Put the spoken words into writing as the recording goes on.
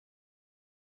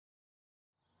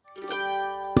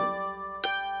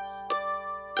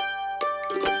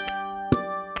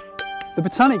The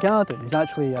Botanic Garden is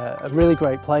actually a really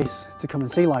great place to come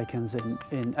and see lichens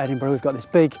in Edinburgh. We've got this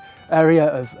big area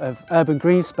of urban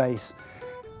green space,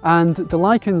 and the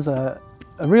lichens are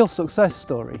a real success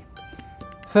story.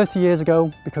 30 years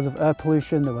ago, because of air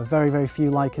pollution, there were very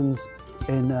few lichens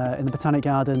in the Botanic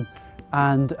Garden,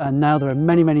 and now there are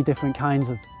many different kinds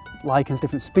of lichens,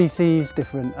 different species,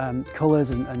 different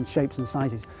colours and shapes and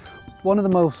sizes. One of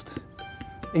the most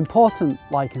important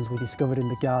lichens we discovered in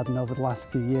the garden over the last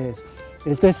few years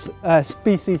is this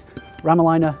species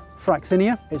Ramalina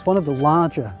fraxinea. It's one of the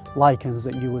larger lichens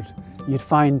that you'd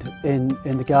find in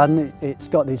the garden. It's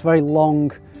got these very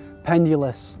long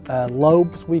pendulous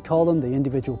lobes, we call them, the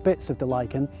individual bits of the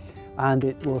lichen, and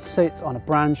it will sit on a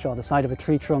branch or the side of a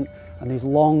tree trunk, and these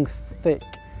long, thick,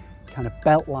 kind of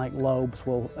belt-like lobes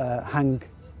will hang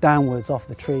downwards off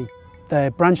the tree.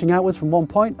 They're branching outwards from one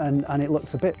point, and it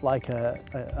looks a bit like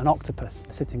an octopus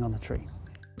sitting on the tree.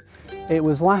 It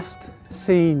was last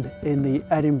seen in the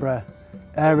Edinburgh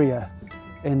area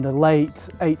in the late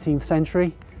 18th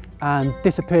century and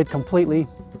disappeared completely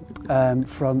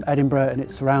from Edinburgh and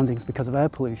its surroundings because of air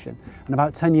pollution. And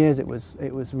about 10 years it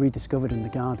was rediscovered in the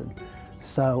garden.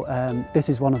 So this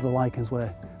is one of the lichens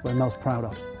we're most proud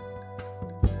of.